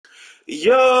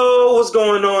Yo, what's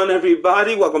going on,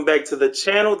 everybody? Welcome back to the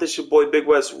channel. This your boy Big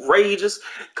West Rages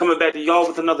coming back to y'all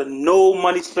with another No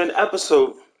Money Spent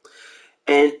episode.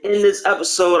 And in this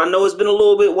episode, I know it's been a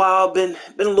little bit wild, been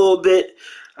a little bit.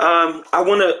 I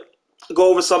want to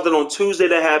go over something on Tuesday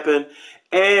that happened,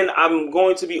 and I'm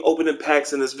going to be opening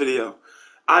packs in this video.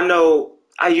 I know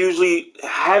I usually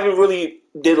haven't really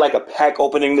did like a pack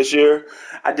opening this year.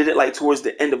 I did it like towards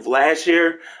the end of last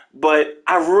year, but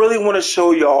I really want to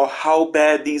show y'all how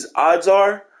bad these odds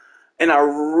are, and I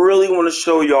really want to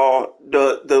show y'all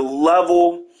the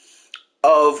level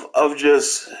of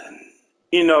just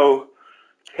you know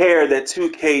care that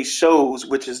 2K shows,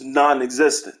 which is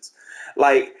non-existence.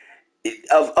 Like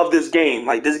of this game.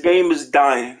 Like this game is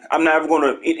dying. I'm never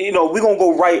gonna we're gonna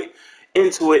go right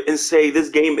into it and say this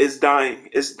game is dying.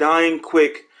 It's dying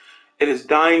quick. It is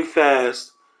dying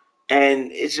fast.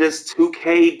 And it's just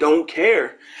 2K don't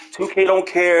care. 2K don't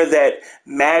care that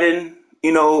Madden,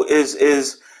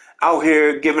 is out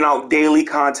here giving out daily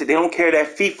content. They don't care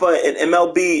that FIFA and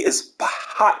MLB is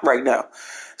hot right now,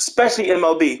 especially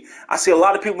MLB. I see a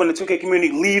lot of people in the 2K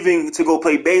community leaving to go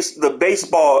play the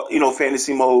baseball,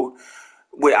 fantasy mode.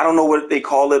 I don't know what they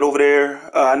call it over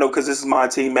there. I know because this is my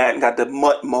team, Matt, and got the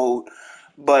MUT mode,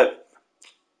 but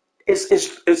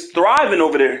it's thriving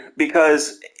over there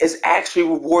because it's actually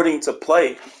rewarding to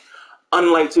play.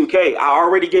 Unlike 2K, I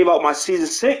already gave out my season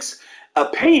 6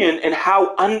 opinion and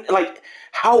how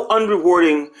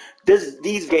unrewarding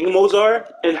these game modes are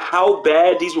and how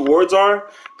bad these rewards are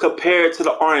compared to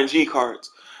the RNG cards.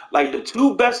 Like the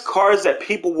two best cards that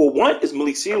people will want is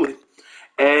Malik Sealy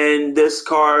and this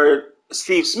card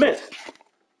Steve Smith.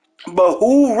 But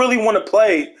who really want to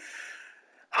play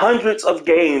hundreds of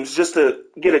games just to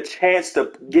get a chance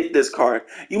to get this card?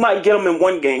 You might get them in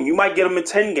one game. You might get them in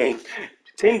 10 games.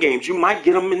 10 games. You might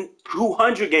get him in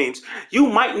 200 games. You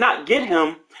might not get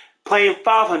him playing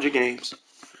 500 games.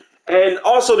 And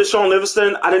also, Deshaun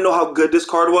Livingston, I didn't know how good this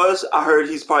card was. I heard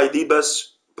he's probably the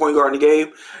best point guard in the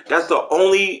game. That's the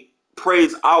only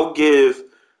praise I'll give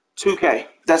 2K.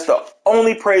 That's the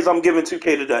only praise I'm giving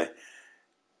 2K today.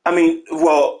 I mean,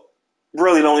 well,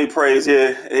 really the only praise,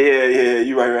 yeah,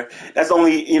 you're right. That's the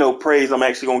only, praise I'm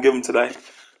actually going to give him today.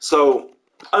 So,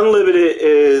 Unlimited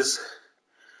is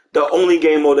the only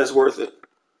game mode that's worth it.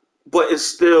 But it's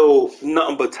still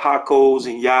nothing but tacos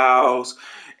and yaos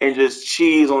and just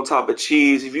cheese on top of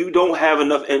cheese. If you don't have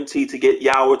enough MT to get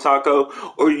yao or taco,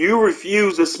 or you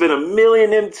refuse to spend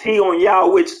 1,000,000 MT on yao,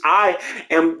 which I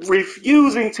am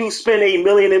refusing to spend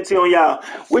 1,000,000 MT on yao,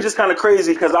 which is kind of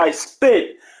crazy because I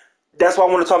spent. That's why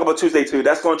I want to talk about Tuesday too.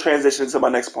 That's going to transition to my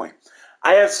next point.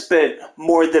 I have spent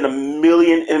more than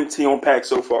 1,000,000 MT on packs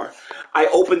so far. I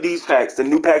opened these packs, the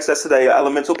new packs that's today,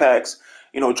 elemental packs,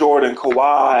 Jordan,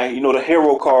 Kawhi, the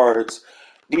hero cards,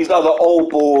 these other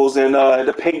opals and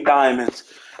the pink diamonds.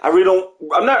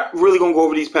 I'm not really going to go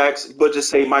over these packs, but just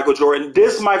say Michael Jordan.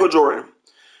 This Michael Jordan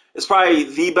is probably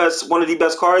one of the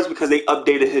best cards because they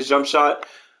updated his jump shot,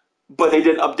 but they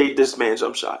didn't update this man's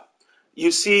jump shot.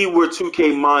 You see where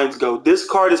 2K minds go. This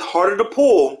card is harder to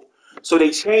pull, so they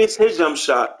changed his jump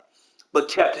shot, but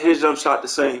kept his jump shot the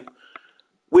same,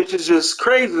 which is just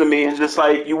crazy to me. And just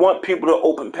like, you want people to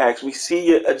open packs. We see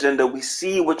your agenda. We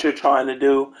see what you're trying to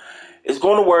do. It's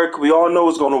going to work. We all know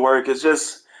it's going to work. It's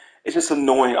just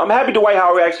annoying. I'm happy Dwight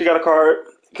Howard actually got a card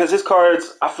because his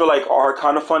cards, I feel like, are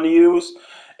kind of fun to use.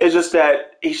 It's just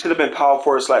that he should have been power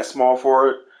forward / small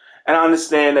forward. And I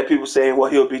understand that people saying, well,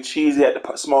 he'll be cheesy at the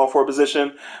small forward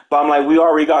position. But I'm like, we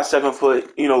already got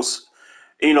 7-foot,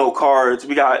 cards.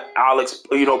 We got Alex,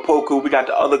 Poku. We got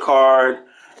the other card.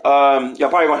 Y'all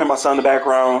probably gonna hear my son in the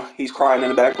background. He's crying in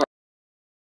the background.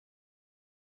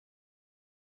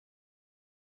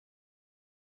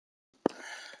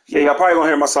 Yeah, y'all probably gonna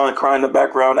hear my son crying in the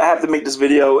background. I have to make this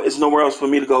video. It's nowhere else for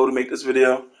me to go to make this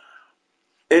video.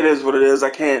 It is what it is. I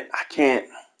can't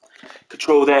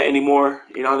control that anymore.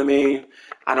 You know what I mean?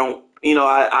 I don't.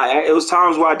 It was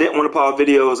times where I didn't want to put out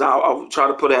videos. I'll try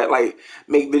to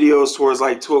make videos towards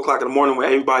like 2 o'clock in the morning when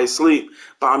everybody's asleep.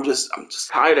 But I'm just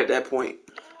tired at that point.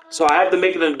 So I have to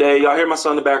make it in the day. Y'all hear my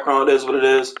son in the background. It is what it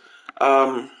is.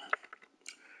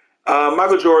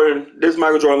 Michael Jordan. This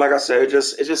Michael Jordan, like I said, it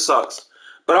just sucks.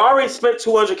 But I already spent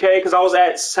 200K because I was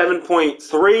at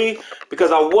 7.3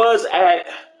 because I was at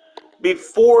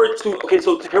before two. Okay,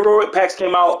 so the heroic packs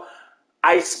came out.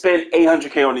 I spent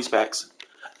 800K on these packs.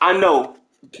 I know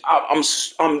I'm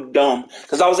dumb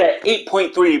because I was at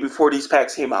 8.3 before these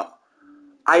packs came out.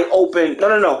 I opened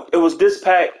no. It was this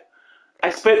pack.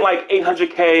 I spent like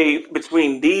 800K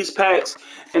between these packs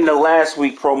and the last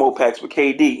week promo packs with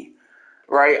KD.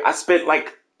 Right? I spent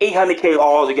like 800K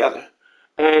all together.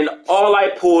 and all I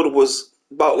pulled was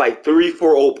about like 3,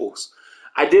 4 opals.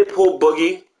 I did pull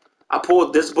Boogie. I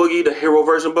pulled this Boogie, the hero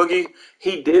version Boogie.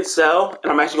 He did sell,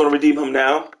 and I'm actually going to redeem him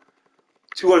now.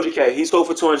 200K. He sold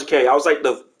for 200K. I was like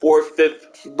the fourth,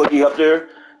 fifth Boogie up there,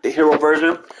 the hero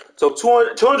version. So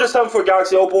 207 for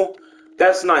Galaxy Opal.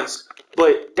 That's nice.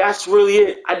 But that's really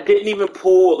it. I didn't even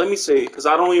pull, let me see, because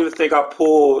I don't even think I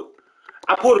pulled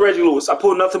Reggie Lewis. I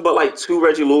pulled nothing but like 2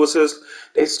 Reggie Lewises.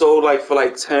 They sold like for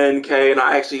like 10K, and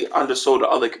I actually undersold the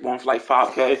other one for like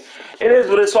 5K. It is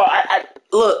what it is. So I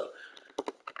look,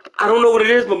 I don't know what it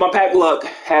is, but my pack luck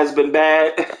has been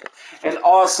bad. And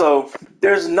also,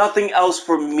 there's nothing else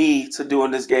for me to do in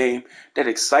this game that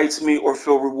excites me or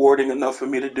feel rewarding enough for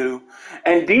me to do.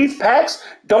 And these packs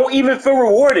don't even feel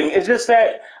rewarding. It's just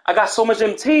that I got so much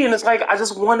MT, and it's like I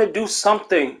just want to do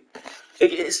something.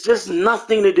 It's just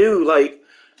nothing to do. Like,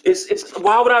 it's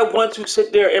why would I want to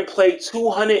sit there and play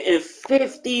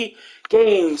 250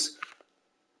 games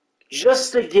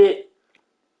just to get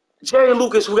Jerry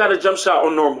Lucas, who got a jump shot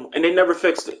on normal, and they never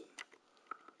fixed it.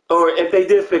 Or if they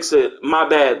did fix it, my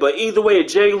bad. But either way, a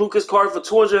Jerry Lucas card for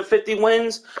 250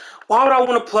 wins, why would I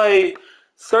want to play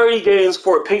 30 games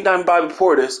for a Pink Diamond Bobby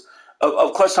Portis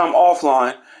of Clutch Time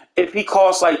Offline if he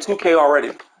costs like 2K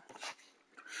already?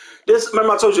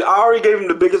 Remember I told you, I already gave him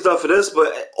the biggest stuff for this,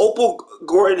 but Opal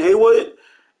Gordon Hayward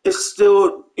is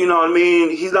still, you know what I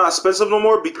mean, he's not expensive no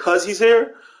more because he's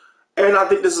here. And I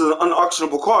think this is an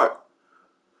unauctionable card.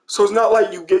 So it's not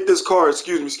like you get this card,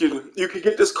 excuse me, you can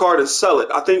get this card and sell it.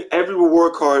 I think every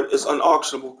reward card is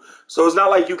unauctionable. So it's not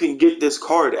like you can get this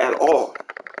card at all.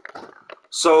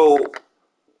 So,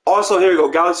 also here you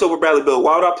go, Galaxy Opal Bradley Beal.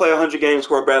 Why would I play 100 games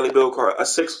for a Bradley Beal card? A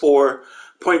 6'4",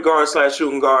 point guard /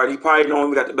 shooting guard. He probably don't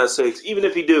even got the best 6. Even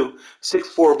if he do,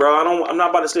 6'4", bro. I'm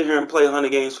not about to sit here and play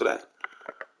 100 games for that.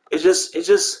 It's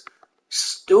just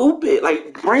stupid.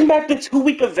 Like, bring back the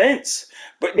 2-week events.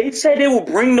 But they said they will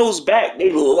bring those back.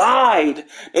 They lied.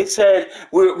 They said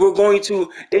we're going to.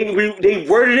 They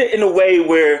worded it in a way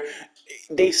where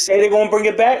they say they're going to bring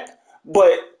it back,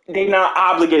 but they're not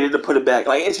obligated to put it back.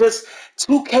 Like, it's just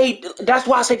 2K. That's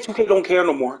why I say 2K don't care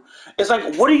no more. It's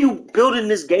like, what are you building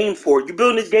this game for? You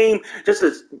building this game just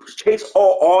to chase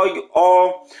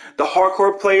all the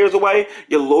hardcore players away,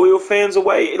 your loyal fans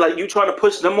away. Like, you try to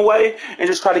push them away and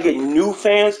just try to get new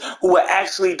fans who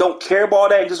actually don't care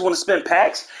about that and just want to spend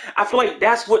packs. I feel like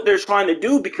that's what they're trying to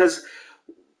do, because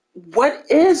what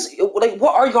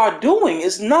are y'all doing?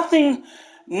 It's nothing.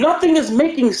 Nothing is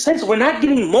making sense. We're not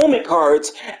getting moment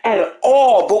cards at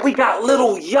all, but we got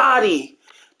Little Yachty.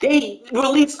 They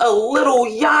released a Little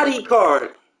Yachty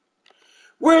card.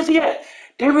 Where is he at?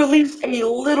 They released a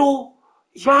Little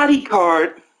Yachty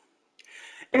card,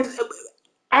 and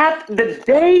the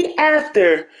day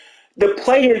after the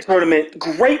play-in tournament,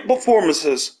 great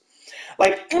performances.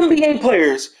 Like NBA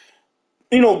players,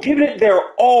 giving it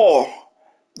their all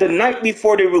the night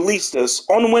before they released this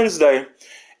on Wednesday,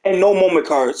 and no moment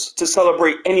cards to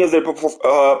celebrate any of their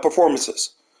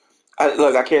performances.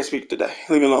 I can't speak today.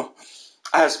 Leave me alone.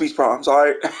 I have speech problems, all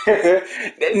right?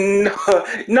 No,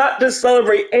 not to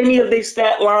celebrate any of their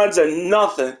stat lines or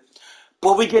nothing.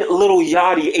 But we get Little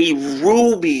Yachty, a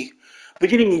Ruby. We're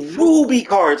getting Ruby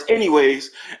cards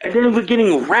anyways. And then we're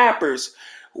getting rappers.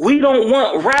 We don't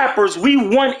want rappers. We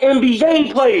want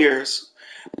NBA players.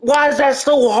 Why is that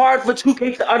so hard for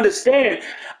 2K to understand?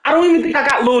 I don't even think I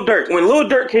got Lil Durk. When Lil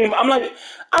Durk came, I'm like,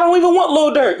 I don't even want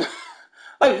Lil Durk.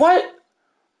 Like, what?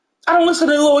 I don't listen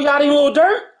to Lil Yachty and Lil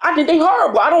Durk. I think they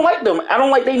horrible. I don't like them. I don't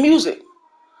like their music.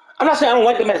 I'm not saying I don't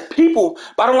like them as people,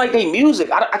 but I don't like their music.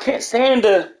 I can't stand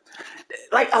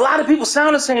like, a lot of people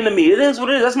sound the same to me. It is what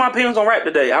it is. That's my opinions on rap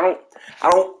today. I'm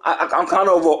kind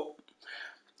of over.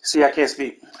 See, I can't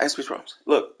speak. I have speech problems.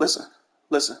 Look, listen.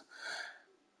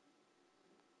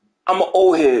 I'm an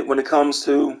old head when it comes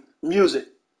to music.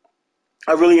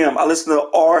 I really am. I listen to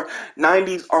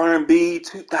 90s R&B,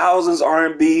 2000s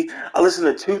R&B. I listen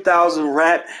to 2000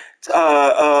 rap,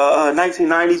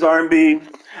 1990s R&B.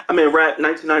 I mean rap,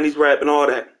 1990s rap and all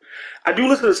that. I do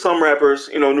listen to some rappers,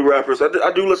 new rappers.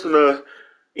 I do listen to,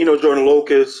 Jordan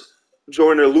Lucas.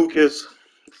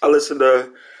 I listen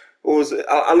to, what was it?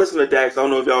 I listen to Dax. I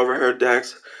don't know if y'all ever heard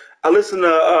Dax. I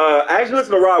actually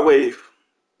listen to Rod Wave.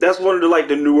 That's one of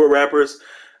the newer rappers.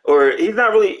 Or he's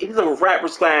not really, he's a rapper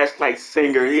 /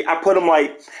 singer. I put him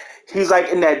he's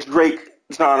in that Drake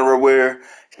genre where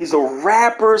he's a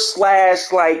rapper /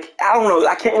 I don't know,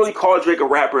 I can't really call Drake a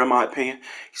rapper in my opinion.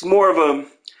 He's more of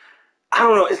I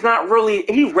don't know, it's not really,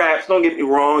 he raps, don't get me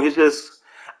wrong, it's just,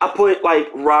 I put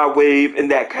Rod Wave in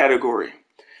that category.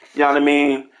 You know what I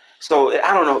mean? So,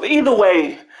 I don't know. Either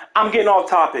way, I'm getting off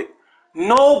topic.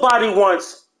 Nobody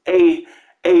wants a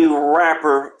a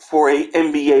rapper for a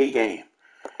NBA game.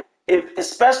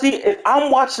 Especially if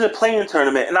I'm watching a playing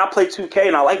tournament and I play 2K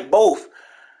and I like both,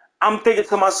 I'm thinking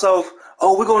to myself,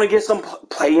 oh, we're gonna get some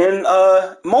play-in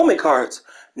moment cards.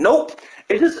 Nope.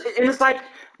 It's like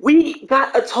we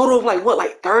got a total of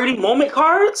like 30 moment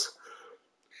cards?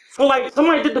 So like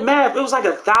somebody did the math, it was like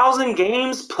 1,000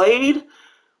 games played.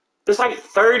 It's like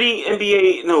 30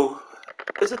 NBA, no,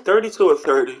 is it 32 or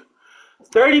 30?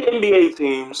 30 NBA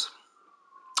teams.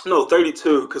 No,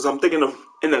 32, because I'm thinking of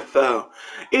NFL.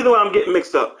 Either way, I'm getting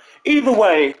mixed up. Either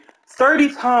way,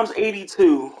 30 times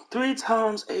 82, 3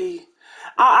 times 8.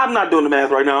 I'm not doing the math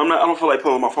right now. I don't feel like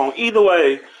pulling my phone. Either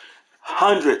way,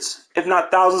 hundreds, if not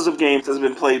thousands of games has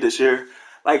been played this year.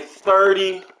 Like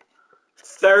 30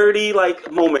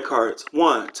 like moment cards.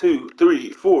 1, 2, 3,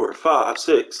 4, 5,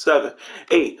 6, 7,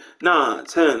 8, 9,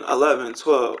 10, 11,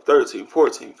 12, 13,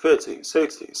 14, 15,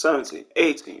 16, 17,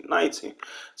 18, 19,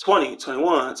 20,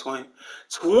 21, 20,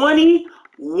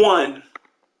 21.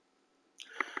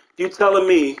 You telling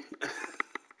me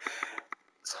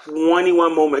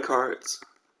 21 moment cards?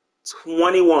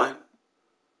 21.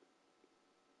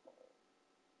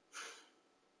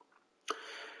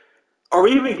 Are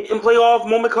we even getting playoff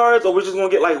moment cards, or we're just gonna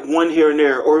get like one here and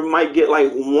there, or we might get like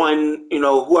one,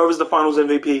 whoever's the Finals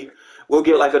MVP, we'll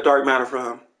get like a dark matter from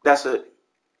him. That's it.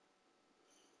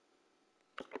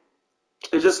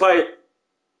 It's just like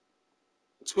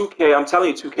 2K. I'm telling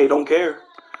you, 2K don't care.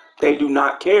 They do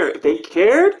not care. If they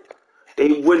cared,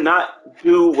 they would not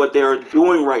do what they're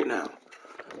doing right now.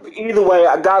 Either way,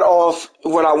 I got off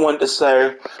what I wanted to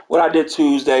say, what I did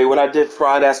Tuesday, what I did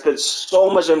Friday. I spent so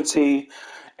much MT,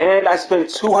 and I spent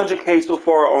 200K so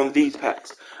far on these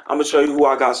packs. I'm going to show you who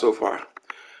I got so far.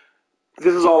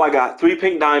 This is all I got. 3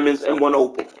 pink diamonds and 1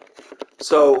 opal.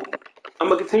 So, I'm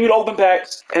going to continue to open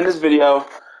packs in this video.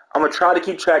 I'm going to try to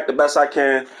keep track the best I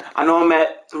can. I know I'm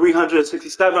at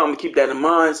 367. I'm going to keep that in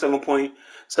mind.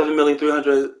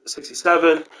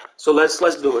 7.7,367,000. So, let's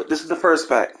do it. This is the first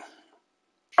pack.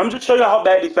 I'm just showing y'all how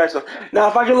bad these packs are. Now,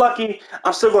 if I get lucky,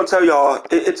 I'm still going to tell y'all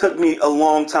it took me a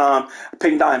long time.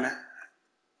 Pink diamond.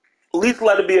 At least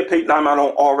let it be a pink diamond I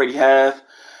don't already have.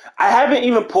 I haven't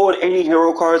even pulled any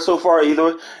hero cards so far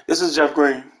either. This is Jeff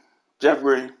Green. Jeff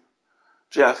Green.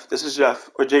 Jeff. This is Jeff.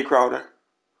 Or Jay Crowder.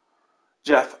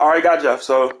 Jeff. I already got Jeff,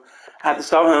 so I have to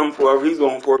sell him for whatever he's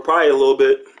going for. Probably a little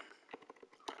bit.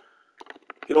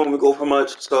 He don't even go for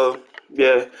much. So,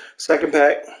 yeah. Second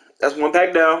pack. That's 1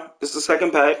 pack down. This is the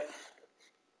second pack.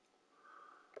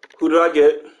 Who did I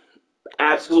get?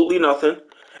 Absolutely nothing.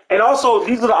 And also,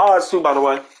 these are the odds too, by the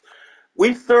way.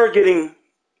 We start getting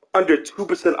under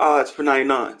 2% odds for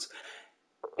 99s.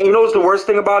 And you know what's the worst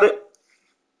thing about it?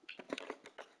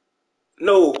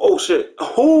 No, oh shit.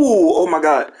 Oh my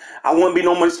god. I won't be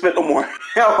no money spent no more.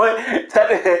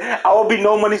 I won't be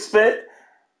no money spent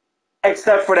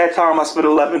except for that time I spent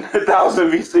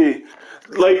 11,000 VC.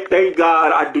 Like, thank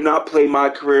God I do not play my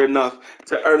career enough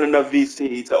to earn enough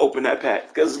VC to open that pack.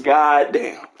 Because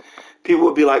goddamn. People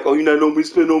would be like, "Oh, you're not no money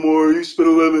spend no more. You spent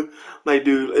 11." Like,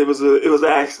 dude, it was an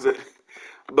accident.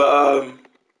 But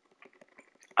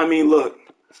I mean, look,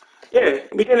 yeah,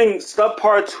 we're getting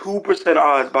subpar 2%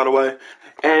 odds, by the way.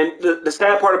 And the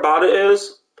sad part about it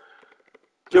is,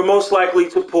 you're most likely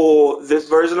to pull this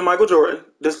version of Michael Jordan,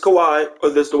 this Kawhi, or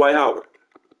this Dwight Howard.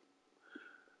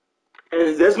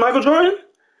 And this Michael Jordan,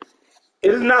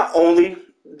 it is not only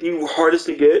the hardest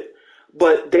to get,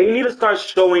 but they need to start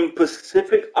showing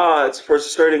specific odds for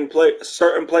certain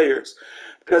players,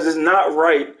 because it's not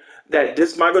right that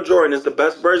this Michael Jordan is the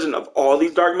best version of all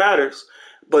these dark matters,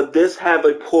 but this have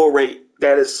a pull rate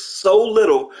that is so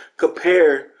little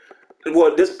compared.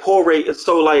 Well, this pull rate is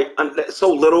so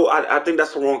little. I think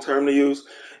that's the wrong term to use.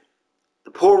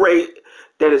 The pull rate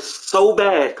that is so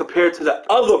bad compared to the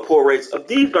other pull rates of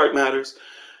these dark matters.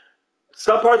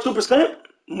 Subpar 2%,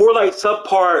 more like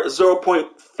subpar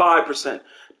 0.5%.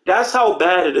 That's how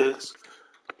bad it is.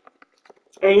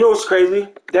 And you know what's crazy?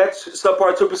 That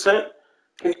subpar 2%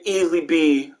 can easily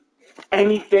be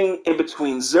anything in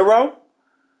between 0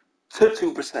 to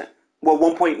 2%. Well,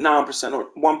 1.9%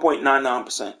 or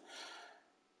 1.99%.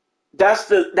 That's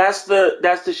the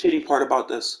shitty part about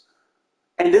this.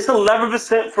 And this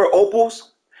 11% for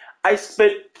opals, I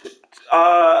spent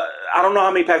I don't know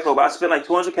how many packs, but I spent like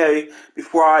 200K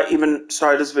before I even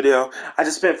started this video. I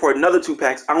just spent for another 2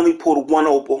 packs. I only pulled 1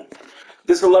 opal.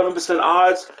 This 11%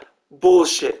 odds,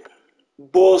 bullshit.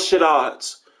 Bullshit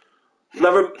odds.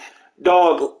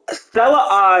 Dog, Stella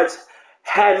odds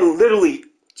had literally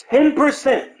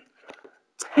 10%.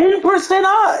 10%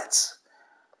 odds.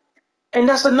 And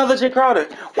that's another Jay Crowder.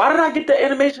 Why did I get the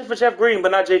animation for Jeff Green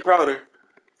but not Jay Crowder?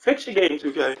 Fix your game,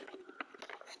 2K.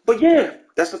 But yeah,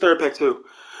 that's the third pack too.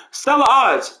 Stellar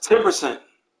odds, 10%.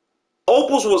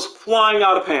 Opals was flying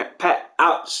out of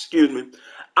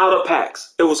out of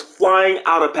packs. It was flying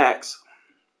out of packs.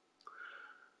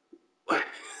 But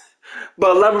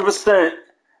 11%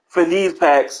 for these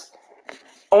packs.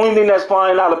 Only thing that's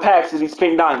flying out of packs is these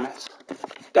pink diamonds.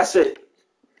 That's it.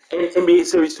 And NBA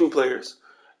Series 2 players.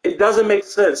 It doesn't make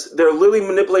sense. They're literally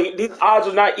manipulating. These odds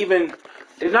are not even,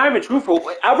 they're not even truthful.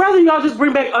 I'd rather y'all just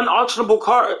bring back unauctionable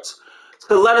cards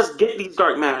to let us get these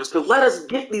dark matters, to let us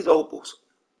get these opals.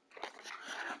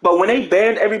 But when they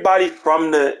banned everybody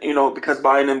from the, because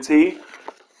buying MT,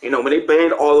 when they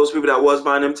banned all those people that was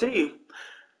buying MT,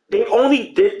 they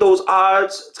only did those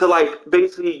odds to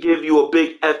basically give you a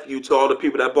big F you to all the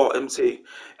people that bought MT.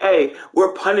 Hey,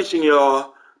 we're punishing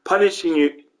y'all, punishing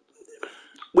you.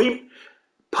 We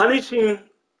punishing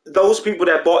those people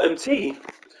that bought MT.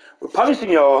 We're punishing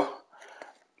y'all.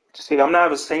 See, I'm not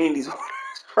even saying these words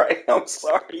right. I'm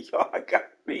sorry, y'all. I got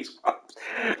these problems.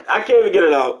 I can't even get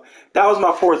it out. That was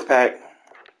my fourth pack.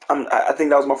 I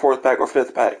think that was my fourth pack or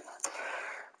fifth pack.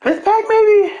 Fifth pack,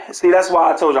 maybe? See, that's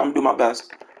why I told you I'm going to do my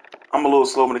best. I'm a little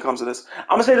slow when it comes to this.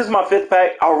 I'm going to say this is my fifth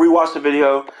pack. I'll rewatch the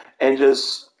video and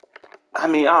I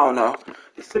don't know.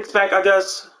 The sixth pack, I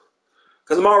guess.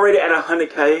 Because I'm already at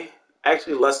 100K.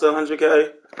 Actually, less than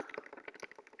 100K.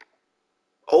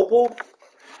 Opal?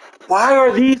 Why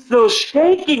are these still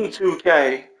shaking,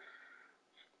 2K?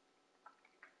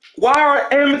 Why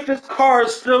are Amethyst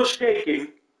cards still shaking?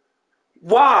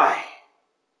 Why?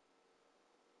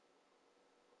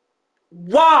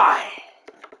 Why?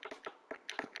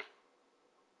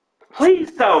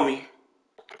 Please tell me.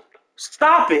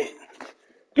 Stop it.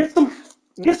 Get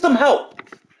some help.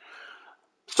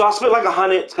 So I spent like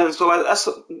 110. So that's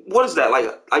what is that?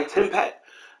 Like 10 pack?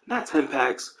 Not 10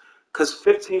 packs. Cause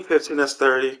 15, 15 that's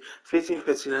 30. 15,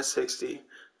 15 that's 60.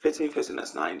 15, 15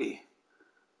 that's 90.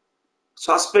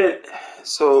 So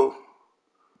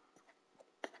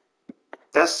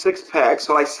that's 6 packs.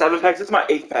 So like 7 packs. This is my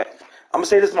 8th pack. I'm gonna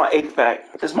say this is my 8th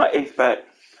pack. This is my 8th pack.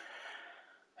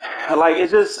 Like it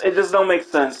just don't make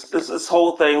sense. This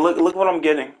whole thing. Look what I'm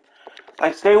getting.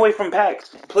 Like stay away from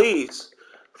packs, please.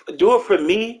 Do it for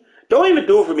me. Don't even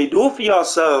do it for me. Do it for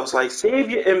yourselves. Like save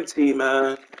your MT,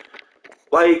 man.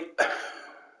 Like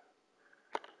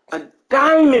a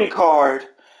diamond card.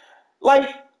 Like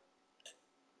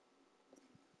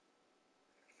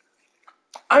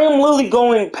I am literally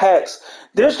going packs.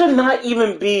 There should not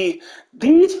even be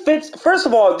these fits. First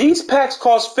of all, these packs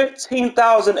cost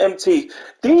 15,000 MT.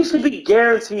 These should be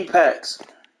guaranteed packs.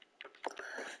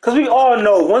 Because we all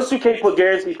know once 2K put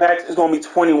guaranteed packs, it's going to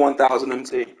be 21,000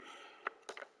 MT.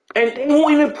 And they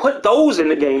won't even put those in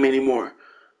the game anymore.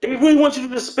 They really want you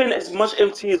to just spend as much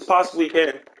MT as possibly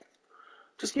can.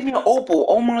 Just give me an opal.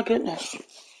 Oh my goodness.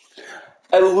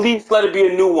 At least let it be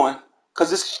a new one.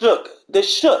 Because this shook. This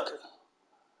shook.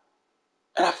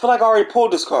 And I feel like I already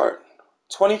pulled this card.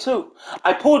 22.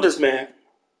 I pulled this, man.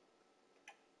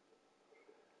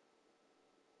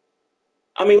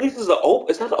 I mean, at least it's an opal.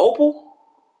 Is that an opal?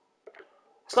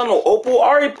 It's not no opal. I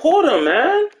already pulled him,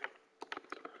 man.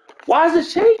 Why is it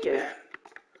shaking?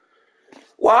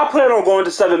 Well, I plan on going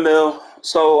to 7 mil.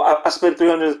 So I spent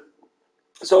 300.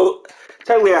 So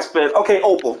technically I spent, okay,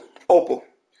 opal.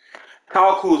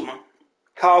 Kyle Kuzma.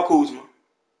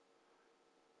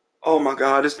 Oh my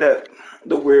God, it's the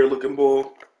weird looking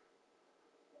bull.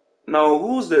 No,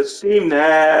 who's this? Steve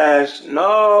Nash.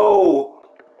 No.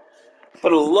 For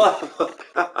the love of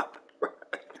God.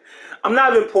 I'm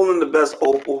not even pulling the best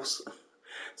opals.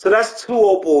 So that's 2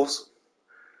 opals.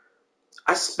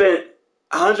 I spent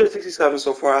 167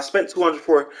 so far. I spent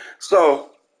 204. So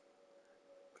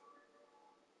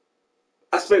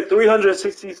I spent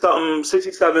 360 something,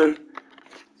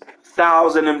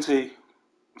 67,000 MT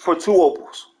for 2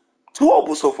 opals. 2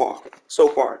 opals so far.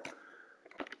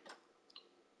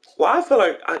 Well, I feel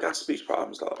like I got speech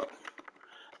problems, dog.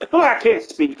 I feel like I can't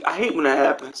speak. I hate when that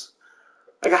happens.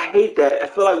 Like I hate that. I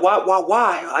feel like why?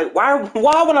 Like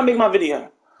why when I make my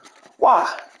video?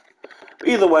 Why?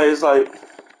 Either way, it's like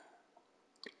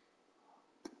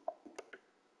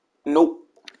nope.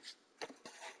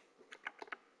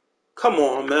 Come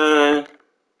on, man.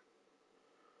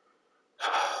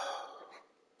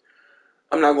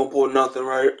 I'm not gonna pull nothing,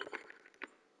 right?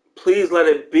 Please let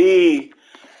it be.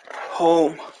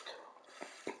 Oh.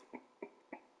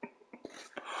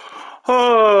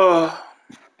 Oh.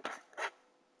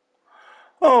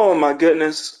 Oh my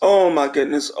goodness. Oh my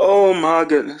goodness. Oh my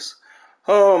goodness.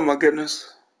 Oh my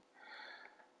goodness.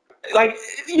 Like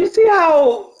you see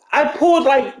how I pulled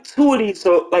like 2 of these,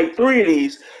 so like 3 of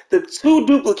these. The 2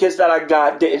 duplicates that I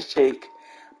got didn't shake,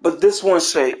 but this one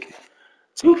shake.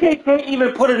 2K can't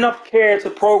even put enough care to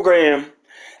program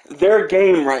their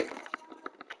game right.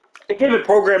 They can't even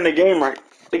program the game right.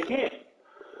 They can't.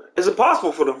 It's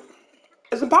impossible for them.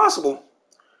 It's impossible.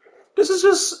 This is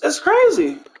just, it's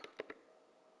crazy.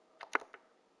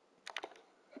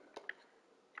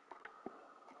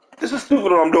 This is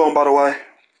stupid what I'm doing, by the way.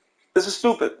 This is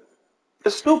stupid.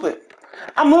 It's stupid.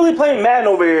 I'm literally playing Madden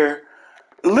over here.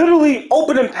 Literally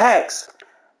opening packs,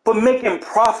 but making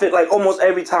profit like almost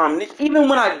every time. Even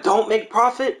when I don't make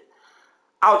profit,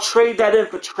 I'll trade that in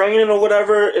for training or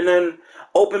whatever, and then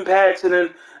open packs, and then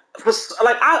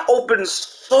like I opened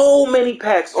so many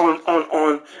packs on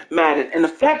Madden, and the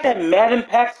fact that Madden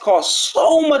packs cost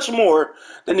so much more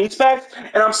than these packs,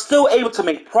 and I'm still able to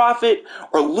make profit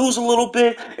or lose a little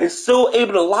bit, and still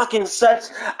able to lock in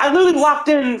sets. I literally locked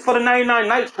in for the 99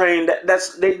 Night Train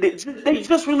they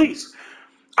just released.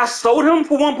 I sold him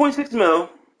for 1.6 mil.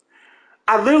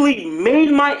 I literally made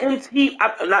my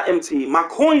not MT, my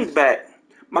coins back,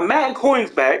 my Madden coins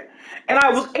back, and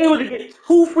I was able to get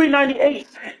 2 free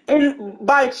 98s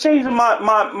by exchanging my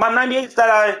 98s that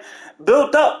I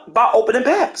built up by opening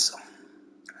packs.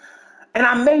 And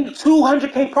I made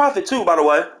 200K profit too, by the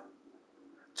way.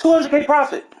 200K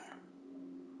profit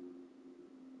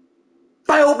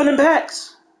by opening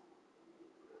packs.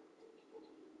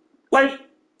 Like,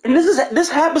 and this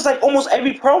happens like almost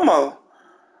every promo.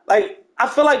 Like, I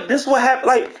feel like this will happen.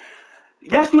 Like,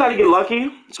 yes, you got to get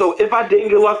lucky. So if I didn't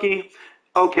get lucky,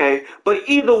 okay. But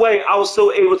either way, I was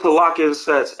still able to lock in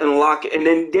sets and lock it, and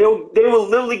then they will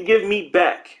literally give me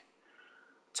back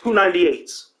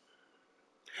 298s.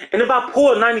 And if I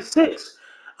pull a 96,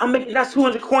 I'm making that's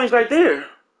 200 coins right there.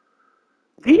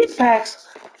 These packs,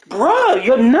 bruh,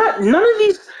 you're not none of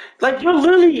these. Like you're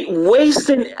literally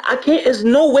wasting. I can't. There's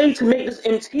no way to make this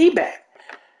MT back.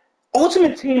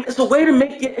 Ultimate Team is a way to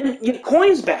make your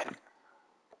coins back.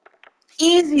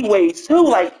 Easy ways too,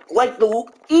 like the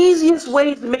easiest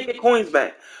ways to make your coins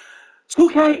back.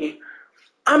 2K,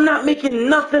 I'm not making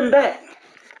nothing back.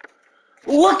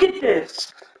 Look at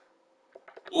this.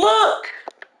 Look.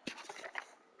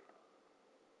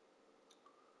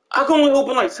 I can only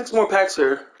open like 6 more packs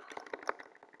here.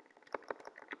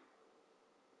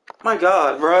 My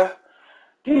God, bruh.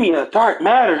 Give me a dark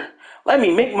matter. Let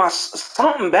me make my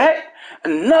something back.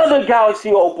 Another Galaxy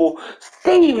Opal.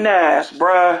 Steve Nash,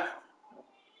 bruh.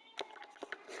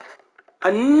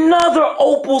 Another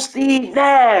Opal Steve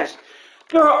Nash.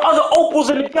 There are other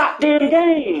Opals in the goddamn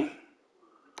game.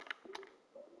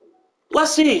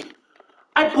 Let's see.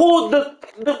 I pulled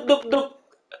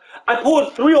I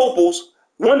pulled 3 Opals,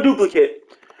 1 duplicate.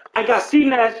 I got Steve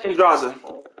Nash and Draza.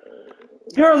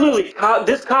 There are literally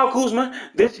this Kyle Kuzma,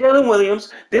 this Jalen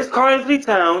Williams, this Karl-Anthony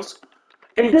Towns,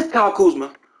 and this Kyle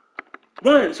Kuzma.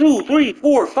 1, 2, 3,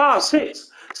 4, 5,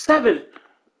 6, 7.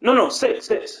 No, 6.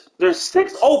 There's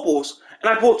 6 Opals, and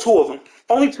I pulled 2 of them.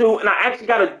 Only 2, and I actually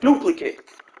got a duplicate.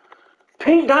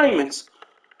 Pink Diamonds.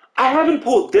 I haven't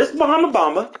pulled this Bahama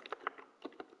Bamba,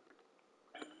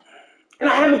 and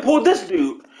I haven't pulled this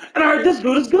dude. And I heard this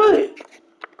dude is good.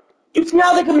 You see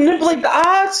how they can manipulate the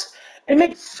odds and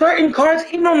make certain cards,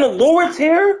 even on the lower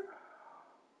tier,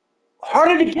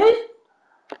 harder to get?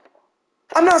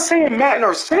 I'm not saying Madden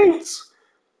or Saints,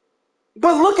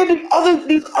 but look at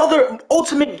these other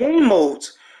ultimate game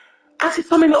modes. I see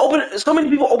so many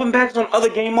people open packs on other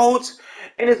game modes,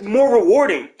 and it's more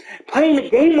rewarding. Playing the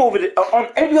game on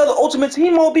every other Ultimate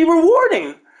Team mode be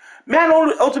rewarding.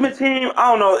 Madden Ultimate Team,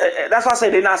 I don't know. That's why I say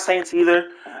they're not Saints either.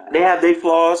 They have their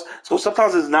flaws, so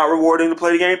sometimes it's not rewarding to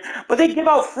play the game. But they give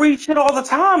out free shit all the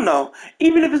time, though,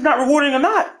 even if it's not rewarding or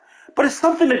not. But it's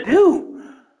something to do.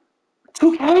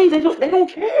 2K, they don't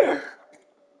care.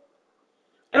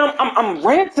 And I'm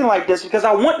ranting like this because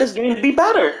I want this game to be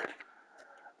better.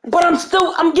 But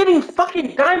I'm getting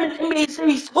fucking Diamond NBA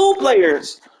Series 2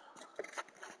 players.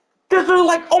 There's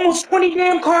like almost 20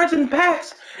 damn cards in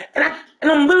packs, and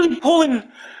I'm literally pulling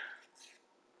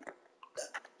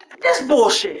this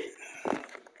bullshit.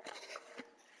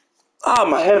 Ah,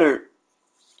 my head hurt.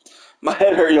 My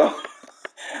head hurt, y'all.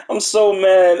 I'm so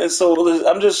mad and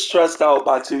I'm just stressed out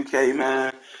by 2K,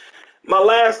 man. My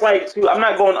last I'm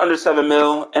not going under 7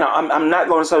 mil, and I'm not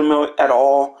going 7 mil at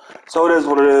all. So it is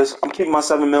what it is. I'm keeping my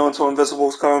 7 mil until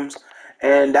Invisibles comes,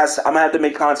 and I'm gonna have to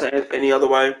make content any other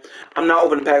way. I'm not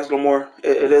opening packs no more.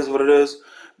 It is what it is.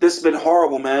 This has been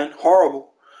horrible, man.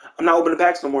 Horrible. I'm not opening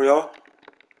packs no more, y'all.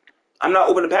 I'm not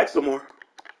opening packs no more.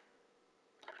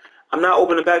 I'm not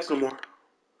opening packs no more.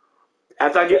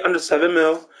 After I get under 7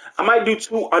 mil, I might do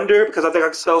 2 under because I think I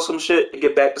can sell some shit and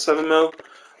get back to 7 mil.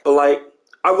 But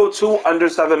I'll go 2 under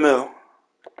 7 mil.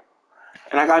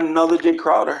 And I got another Jay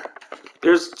Crowder.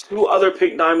 There's 2 other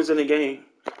pink diamonds in the game.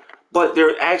 but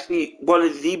they're actually one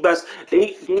of the best.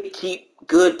 They keep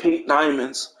good pink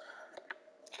diamonds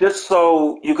just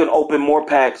so you can open more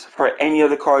packs for any of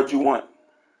the cards you want.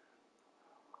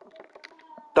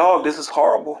 Dog, this is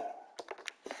horrible.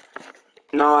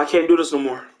 No, I can't do this no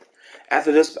more.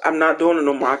 After this, I'm not doing it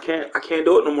no more. I can't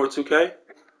do it no more, 2K.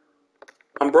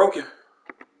 I'm broken.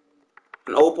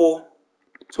 An opal,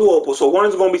 2 opals. So one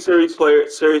is gonna be Series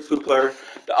 2 player.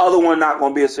 The other one not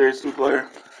gonna be a Series 2 player.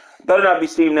 Better not be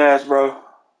Steve Nash, bro.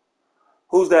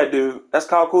 Who's that dude? That's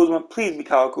Kyle Kuzma? Please be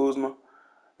Kyle Kuzma.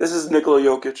 This is Nikola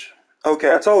Jokic.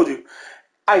 Okay, I told you.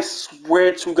 I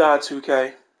swear to God,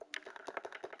 2K.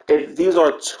 If these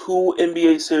are 2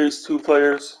 NBA Series 2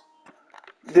 players,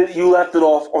 you left it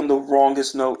off on the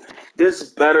wrongest note. This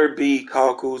better be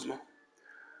Kyle Kuzma.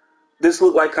 This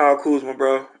look like Kyle Kuzma,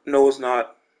 bro. No, it's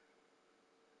not.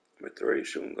 Number 3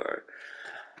 shooting guard.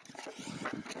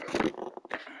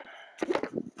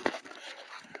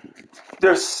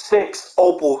 There's 6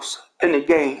 opals in the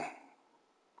game.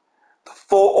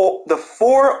 The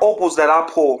 4 opals that I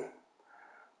pull,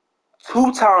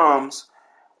 2 times,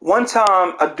 one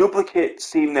time a duplicate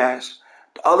Steve Nash,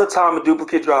 the other time a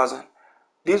duplicate Drazen.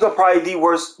 These are probably the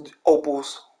worst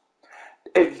opals.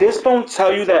 If this don't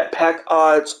tell you that pack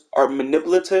odds are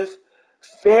manipulative,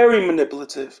 very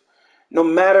manipulative, no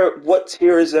matter what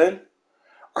tier is in,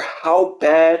 or how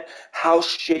bad, how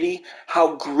shitty,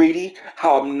 how greedy,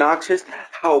 how obnoxious,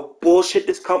 how bullshit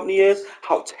this company is,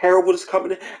 how terrible this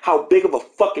company is, how big of a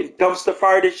fucking dumpster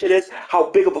fire this shit is,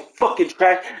 how big of a fucking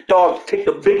trash dog. Take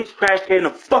the biggest trash can in the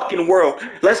fucking world.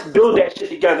 Let's build that shit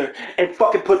together and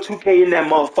fucking put 2K in that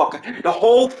motherfucker. The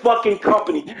whole fucking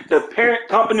company, the parent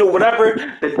company or whatever,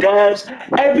 the devs,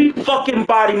 every fucking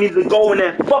body needs to go in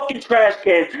that fucking trash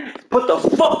can, put the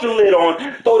fucking lid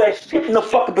on, throw that shit in the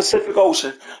fucking Pacific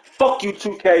Ocean. Fuck you,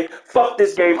 2K. Fuck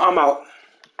this game. I'm out.